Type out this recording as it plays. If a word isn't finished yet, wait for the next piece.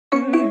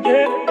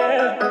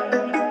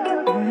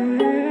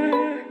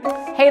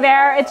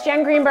it's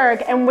Jen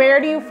Greenberg, and where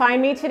do you find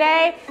me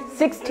today?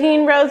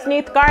 16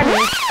 Roseneath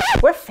Gardens.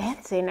 We're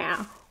fancy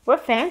now. We're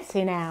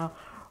fancy now.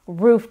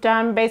 Roof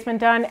done, basement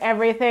done,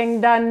 everything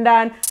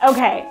done.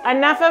 Okay,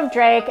 enough of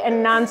Drake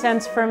and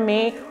nonsense from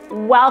me.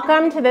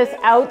 Welcome to this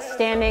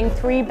outstanding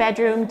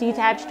 3-bedroom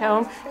detached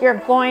home. You're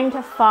going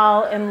to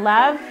fall in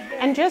love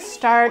and just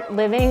start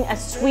living a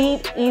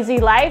sweet, easy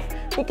life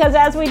because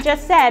as we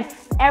just said,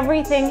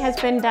 everything has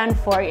been done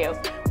for you.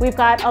 We've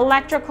got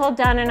electrical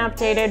done and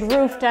updated,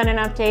 roof done and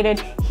updated,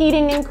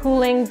 heating and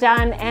cooling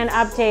done and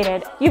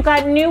updated. You've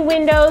got new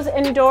windows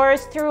and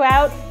doors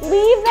throughout.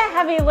 Leave the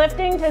heavy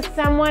lifting to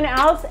someone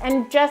else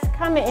and just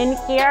come in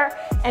here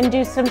and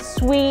do some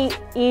sweet,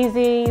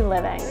 easy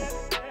living.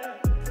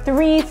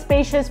 3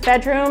 spacious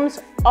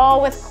bedrooms,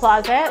 all with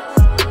closets.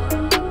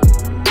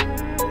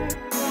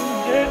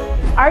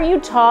 Are you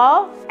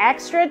tall?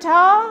 Extra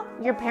tall?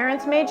 Your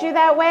parents made you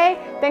that way?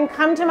 Then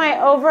come to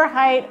my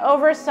overheight,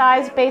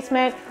 oversized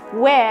basement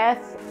with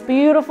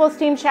beautiful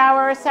steam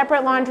shower,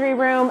 separate laundry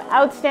room,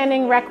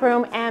 outstanding rec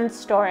room, and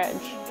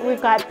storage. We've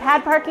got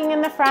pad parking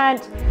in the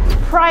front,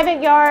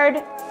 private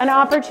yard, an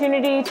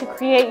opportunity to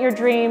create your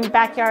dream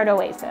backyard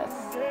oasis.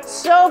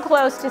 So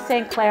close to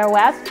St. Clair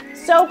West,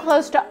 so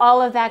close to all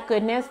of that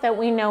goodness that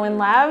we know and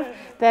love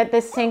that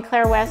the St.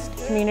 Clair West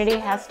community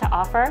has to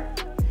offer.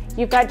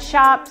 You've got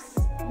shops,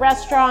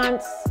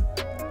 restaurants,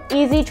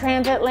 easy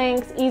transit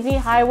links, easy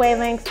highway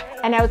links,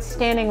 and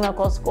outstanding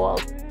local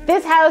schools.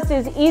 This house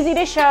is easy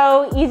to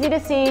show, easy to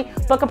see.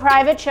 Book a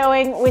private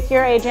showing with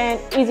your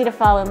agent, easy to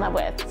fall in love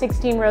with.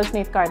 16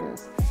 Roseneath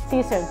Gardens. See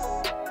you soon.